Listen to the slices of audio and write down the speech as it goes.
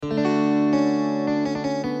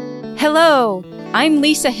Hello, I'm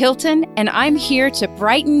Lisa Hilton, and I'm here to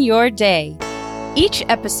brighten your day. Each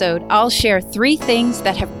episode, I'll share 3 things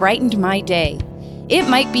that have brightened my day. It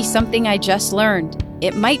might be something I just learned.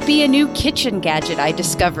 It might be a new kitchen gadget I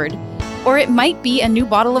discovered. Or it might be a new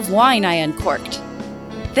bottle of wine I uncorked.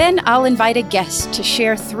 Then I'll invite a guest to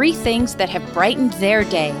share 3 things that have brightened their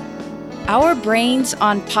day. Our brains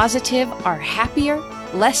on Positive are happier,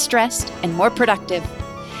 less stressed, and more productive.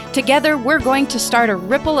 Together, we're going to start a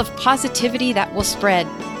ripple of positivity that will spread.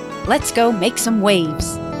 Let's go make some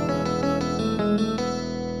waves.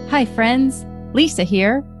 Hi, friends. Lisa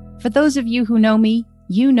here. For those of you who know me,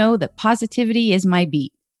 you know that positivity is my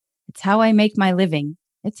beat. It's how I make my living.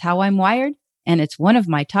 It's how I'm wired, and it's one of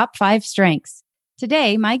my top 5 strengths.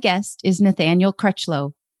 Today, my guest is Nathaniel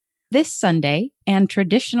Crutchlow. This Sunday, and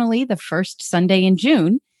traditionally the first Sunday in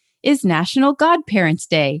June, is National Godparents'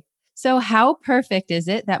 Day. So how perfect is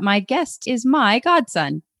it that my guest is my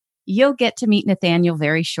godson? You'll get to meet Nathaniel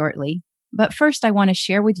very shortly. But first, I want to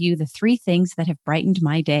share with you the 3 things that have brightened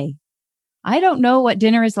my day. I don't know what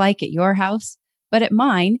dinner is like at your house, but at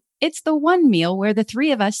mine, it's the one meal where the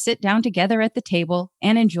 3 of us sit down together at the table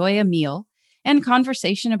and enjoy a meal and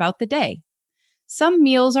conversation about the day. Some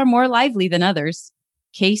meals are more lively than others.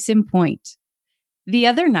 Case in point. The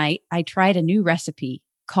other night, I tried a new recipe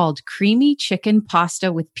called creamy chicken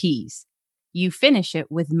pasta with peas. You finish it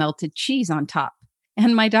with melted cheese on top.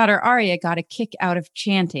 And my daughter Aria got a kick out of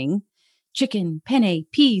chanting, chicken, penne,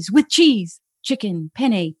 peas with cheese. Chicken,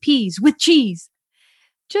 penne, peas with cheese.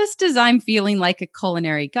 Just as I'm feeling like a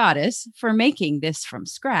culinary goddess for making this from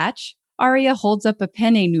scratch, Aria holds up a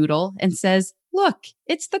penne noodle and says, "Look,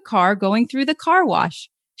 it's the car going through the car wash."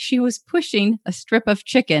 She was pushing a strip of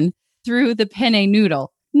chicken through the penne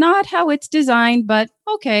noodle. Not how it's designed, but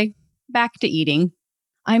okay, back to eating.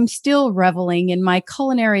 I'm still reveling in my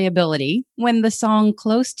culinary ability when the song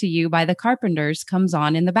Close to You by the Carpenters comes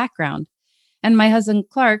on in the background. And my husband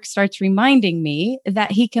Clark starts reminding me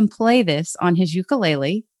that he can play this on his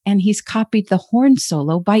ukulele, and he's copied the horn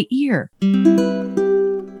solo by ear.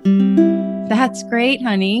 That's great,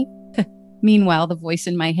 honey. Meanwhile, the voice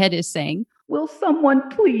in my head is saying, "Will someone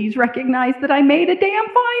please recognize that I made a damn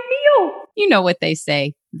fine meal?" You know what they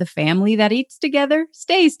say, the family that eats together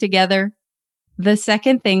stays together. The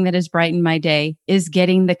second thing that has brightened my day is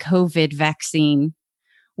getting the COVID vaccine.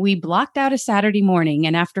 We blocked out a Saturday morning,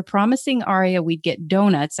 and after promising Aria we'd get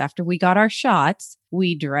donuts after we got our shots,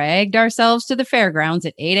 we dragged ourselves to the fairgrounds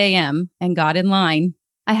at 8 a.m. and got in line.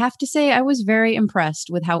 I have to say I was very impressed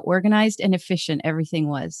with how organized and efficient everything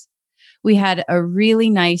was. We had a really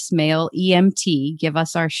nice male EMT give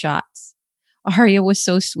us our shots. Aria was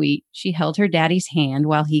so sweet. She held her daddy's hand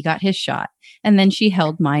while he got his shot, and then she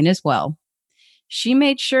held mine as well. She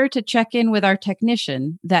made sure to check in with our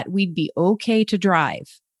technician that we'd be okay to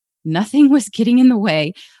drive. Nothing was getting in the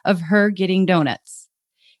way of her getting donuts.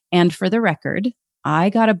 And for the record,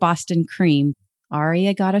 I got a Boston cream,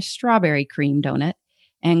 Aria got a strawberry cream donut,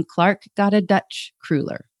 and Clark got a Dutch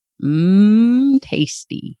cruller.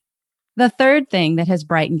 Tasty. The third thing that has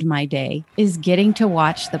brightened my day is getting to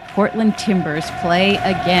watch the Portland Timbers play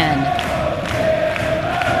again.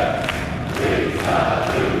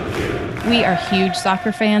 We are huge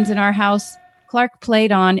soccer fans in our house. Clark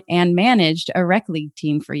played on and managed a rec league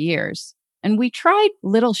team for years. And we tried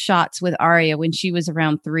little shots with Aria when she was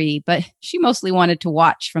around 3, but she mostly wanted to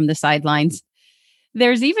watch from the sidelines.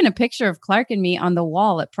 There's even a picture of Clark and me on the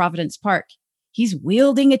wall at Providence Park. He's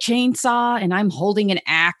wielding a chainsaw and I'm holding an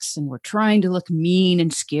axe, and we're trying to look mean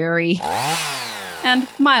and scary and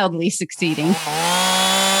mildly succeeding.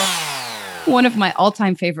 One of my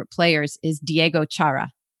all-time favorite players is Diego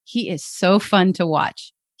Chara. He is so fun to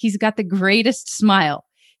watch. He's got the greatest smile.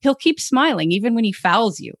 He'll keep smiling even when he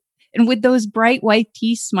fouls you. And with those bright white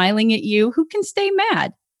teeth smiling at you, who can stay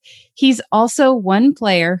mad? He's also one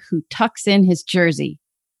player who tucks in his jersey.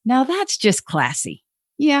 Now that's just classy.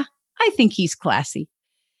 Yeah, I think he's classy.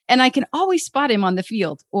 And I can always spot him on the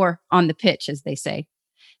field, or on the pitch, as they say.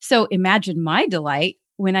 So imagine my delight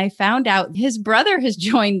when I found out his brother has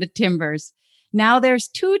joined the Timbers. Now there's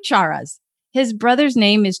 2 Charas. His brother's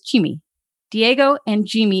name is Jimmy. Diego and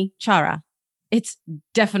Jimmy Chara. It's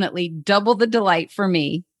definitely double the delight for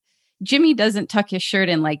me. Jimmy doesn't tuck his shirt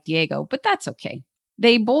in like Diego, but that's okay.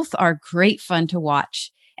 They both are great fun to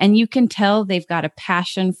watch, and you can tell they've got a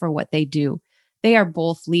passion for what they do. They are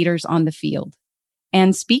both leaders on the field.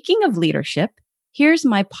 And speaking of leadership, here's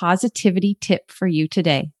my positivity tip for you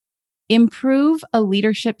today. Improve a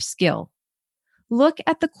leadership skill. Look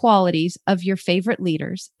at the qualities of your favorite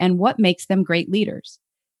leaders and what makes them great leaders.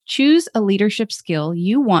 Choose a leadership skill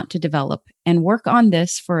you want to develop and work on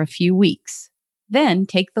this for a few weeks. Then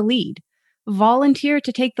take the lead. Volunteer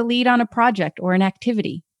to take the lead on a project or an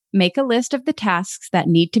activity. Make a list of the tasks that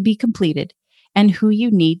need to be completed and who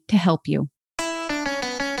you need to help you.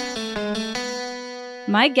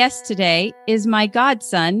 My guest today is my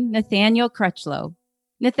godson, Nathaniel Crutchlow.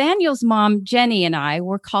 Nathaniel's mom, Jenny, and I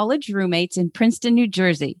were college roommates in Princeton, New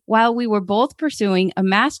Jersey, while we were both pursuing a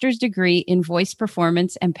master's degree in voice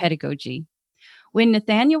performance and pedagogy. When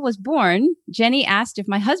Nathaniel was born, Jenny asked if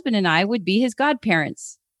my husband and I would be his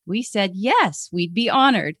godparents. We said yes, we'd be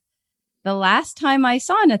honored. The last time I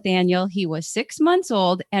saw Nathaniel, he was 6 months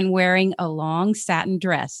old and wearing a long satin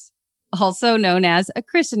dress, also known as a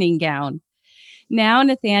christening gown. Now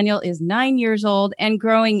Nathaniel is 9 years old and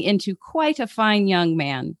growing into quite a fine young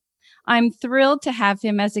man. I'm thrilled to have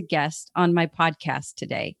him as a guest on my podcast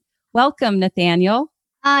today. Welcome, Nathaniel.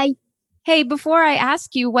 Hi. Hey, before I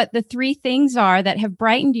ask you what the 3 things are that have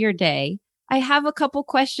brightened your day, I have a couple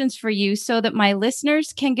questions for you so that my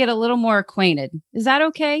listeners can get a little more acquainted. Is that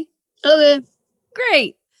okay? Okay.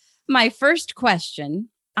 Great. My first question,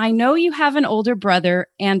 I know you have an older brother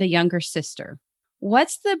and a younger sister.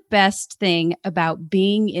 What's the best thing about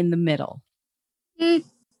being in the middle?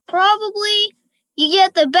 Probably you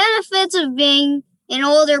get the benefits of being an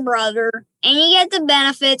older brother and you get the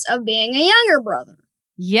benefits of being a younger brother.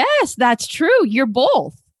 Yes, that's true. You're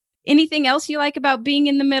both. Anything else you like about being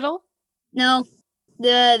in the middle? No,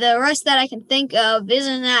 the rest that I can think of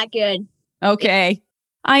isn't that good. Okay.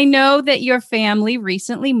 I know that your family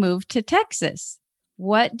recently moved to Texas.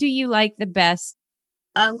 What do you like the best?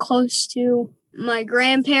 I'm close to my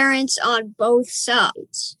grandparents on both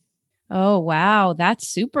sides. Oh, wow. That's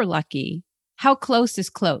super lucky. How close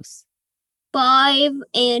is close? 5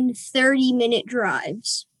 and 30-minute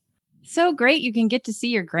drives. So great you can get to see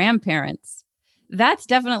your grandparents. That's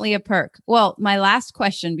definitely a perk. Well, my last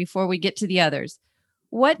question before we get to the others.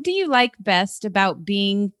 What do you like best about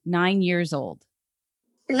being 9 years old?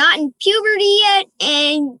 You're not in puberty yet,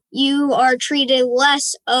 and you are treated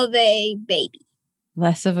less of a baby.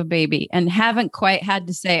 Less of a baby and haven't quite had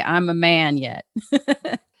to say I'm a man yet.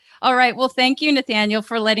 All right. Well, thank you, Nathaniel,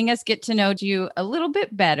 for letting us get to know you a little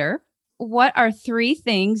bit better. What are 3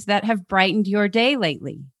 things that have brightened your day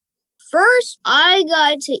lately? First, I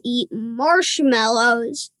got to eat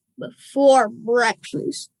marshmallows before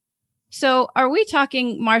breakfast. So are we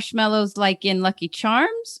talking marshmallows like in Lucky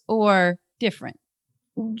Charms or different?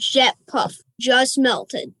 Jet Puff, just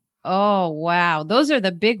melted. Oh, wow. Those are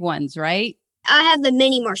the big ones, right? I have the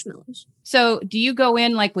mini marshmallows. So do you go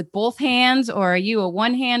in like with both hands or are you a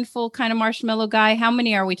one handful kind of marshmallow guy? How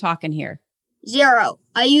many are we talking here? 0.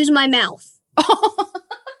 I use my mouth.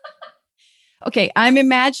 Okay, I'm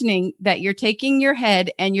imagining that you're taking your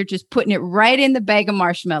head and you're just putting it right in the bag of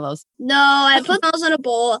marshmallows. No, I put those in a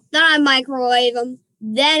bowl, then I microwave them,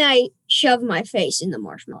 then I shove my face in the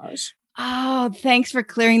marshmallows. Oh, thanks for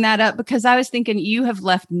clearing that up because I was thinking you have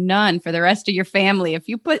left none for the rest of your family if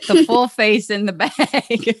you put the full face in the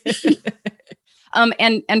bag.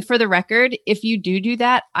 And for the record, if you do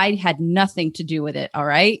that, I had nothing to do with it. All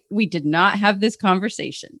right. We did not have this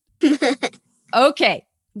conversation. Okay.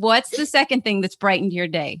 What's the second thing that's brightened your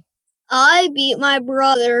day? I beat my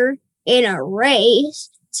brother in a race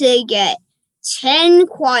to get 10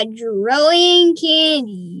 quadrillion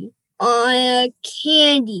candy on a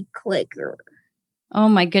candy clicker. Oh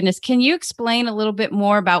my goodness. Can you explain a little bit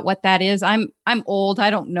more about what that is? I'm old. I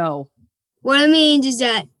don't know. What it means is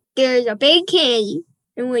that there's a big candy,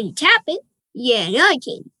 and when you tap it, you get another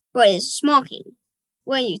candy, but it's a small candy.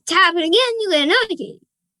 When you tap it again, you get another candy.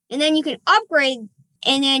 And then you can upgrade,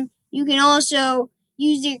 and then you can also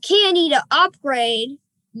use your candy to upgrade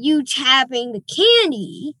you tapping the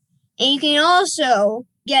candy. And you can also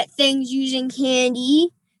get things using candy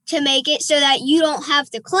to make it so that you don't have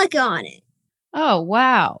to click on it. Oh,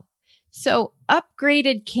 wow. So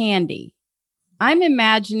upgraded candy. I'm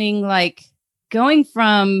imagining like going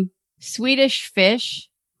from Swedish fish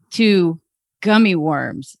to gummy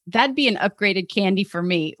worms. That'd be an upgraded candy for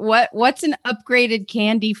me. What's an upgraded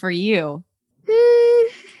candy for you?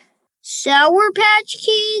 Sour Patch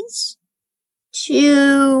Kids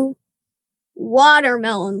to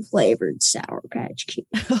watermelon flavored Sour Patch Kids.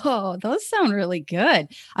 Oh, those sound really good.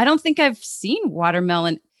 I don't think I've seen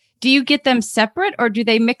watermelon. Do you get them separate or do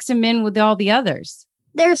they mix them in with all the others?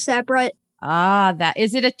 They're separate. Ah, that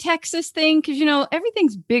is it a Texas thing? Because,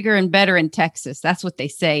 everything's bigger and better in Texas. That's what they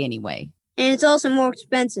say anyway. And it's also more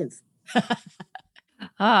expensive.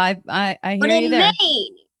 I hear but you there.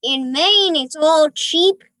 In Maine, it's all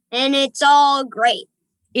cheap and it's all great.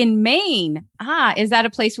 In Maine? Is that a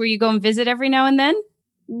place where you go and visit every now and then?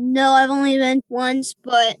 No, I've only been once,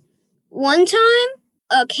 but one time,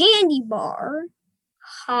 a candy bar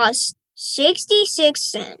cost 66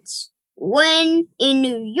 cents. When in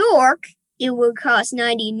New York, it would cost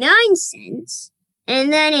 99 cents.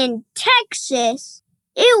 And then in Texas,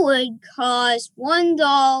 it would cost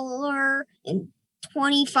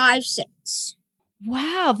 $1.25.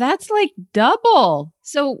 Wow, that's like double.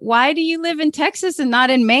 So why do you live in Texas and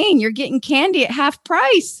not in Maine? You're getting candy at half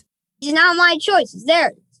price. It's not my choice. It's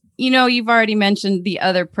theirs. You know, you've already mentioned the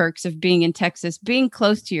other perks of being in Texas, being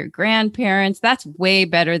close to your grandparents. That's way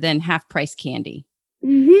better than half price candy.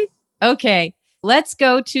 Mm-hmm. Okay, let's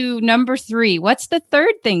go to number 3. What's the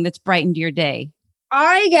third thing that's brightened your day?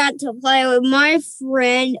 I got to play with my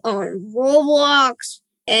friend on Roblox,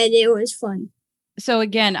 and it was fun. So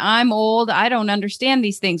again, I'm old. I don't understand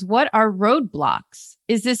these things. What are roadblocks?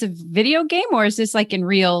 Is this a video game or is this like in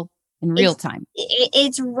real time?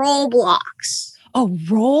 It's Roblox. Oh,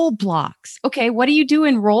 Roblox. Okay, what do you do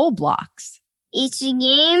in Roblox? It's a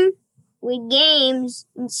game with games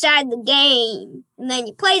inside the game. And then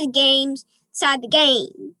you play the games inside the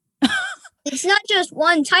game. It's not just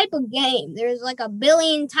one type of game. There's like a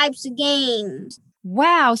billion types of games.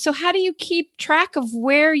 Wow. So how do you keep track of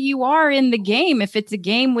where you are in the game? If it's a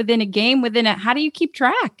game within it, how do you keep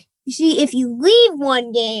track? You see, if you leave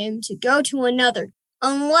one game to go to another,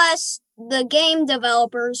 unless the game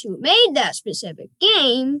developers who made that specific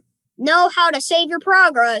game know how to save your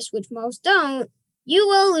progress, which most don't, you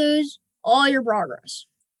will lose all your progress.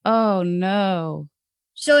 Oh, no.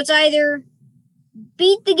 So it's either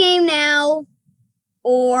beat the game now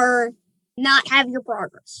or not have your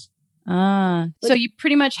progress. So you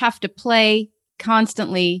pretty much have to play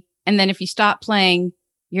constantly. And then if you stop playing,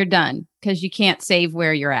 you're done because you can't save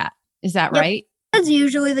where you're at. Is that right? That's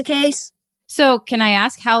usually the case. So can I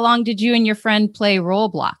ask, how long did you and your friend play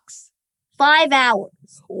Roblox? 5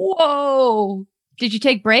 hours. Whoa. Did you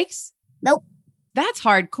take breaks? Nope. That's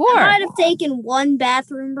hardcore. I might have taken one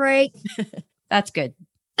bathroom break. That's good.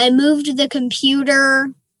 I moved the computer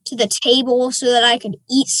to the table so that I could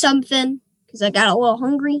eat something because I got a little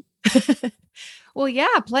hungry. Well,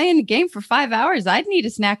 yeah, playing the game for 5 hours, I'd need a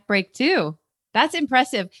snack break too. That's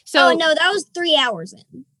impressive. So, oh, no, that was 3 hours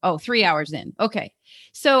in. Oh, 3 hours in. Okay.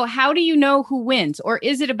 So how do you know who wins? Or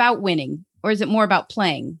is it about winning? Or is it more about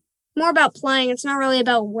playing? More about playing. It's not really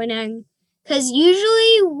about winning. Because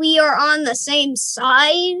usually we are on the same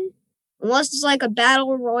side, unless it's like a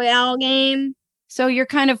battle royale game. So you're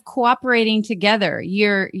kind of cooperating together.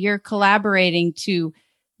 You're collaborating to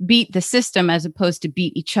beat the system as opposed to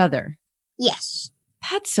beat each other. Yes.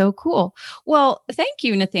 That's so cool. Well, thank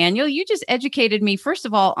you, Nathaniel. You just educated me, first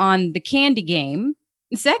of all, on the candy game.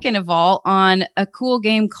 Second of all, on a cool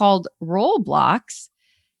game called Roblox,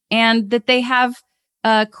 and that they have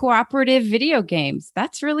cooperative video games.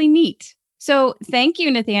 That's really neat. So thank you,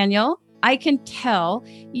 Nathaniel. I can tell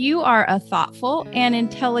you are a thoughtful and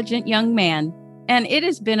intelligent young man, and it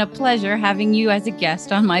has been a pleasure having you as a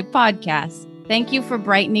guest on my podcast. Thank you for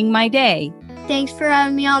brightening my day. Thanks for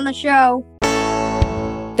having me on the show.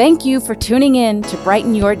 Thank you for tuning in to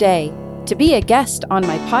Brighten Your Day. To be a guest on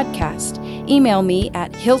my podcast, email me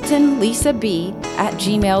at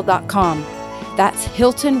hiltonlisab@gmail.com. That's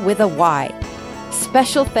Hilton with a Y.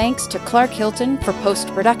 Special thanks to Clark Hilton for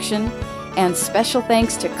post-production, and special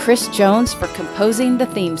thanks to Chris Jones for composing the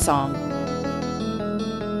theme song.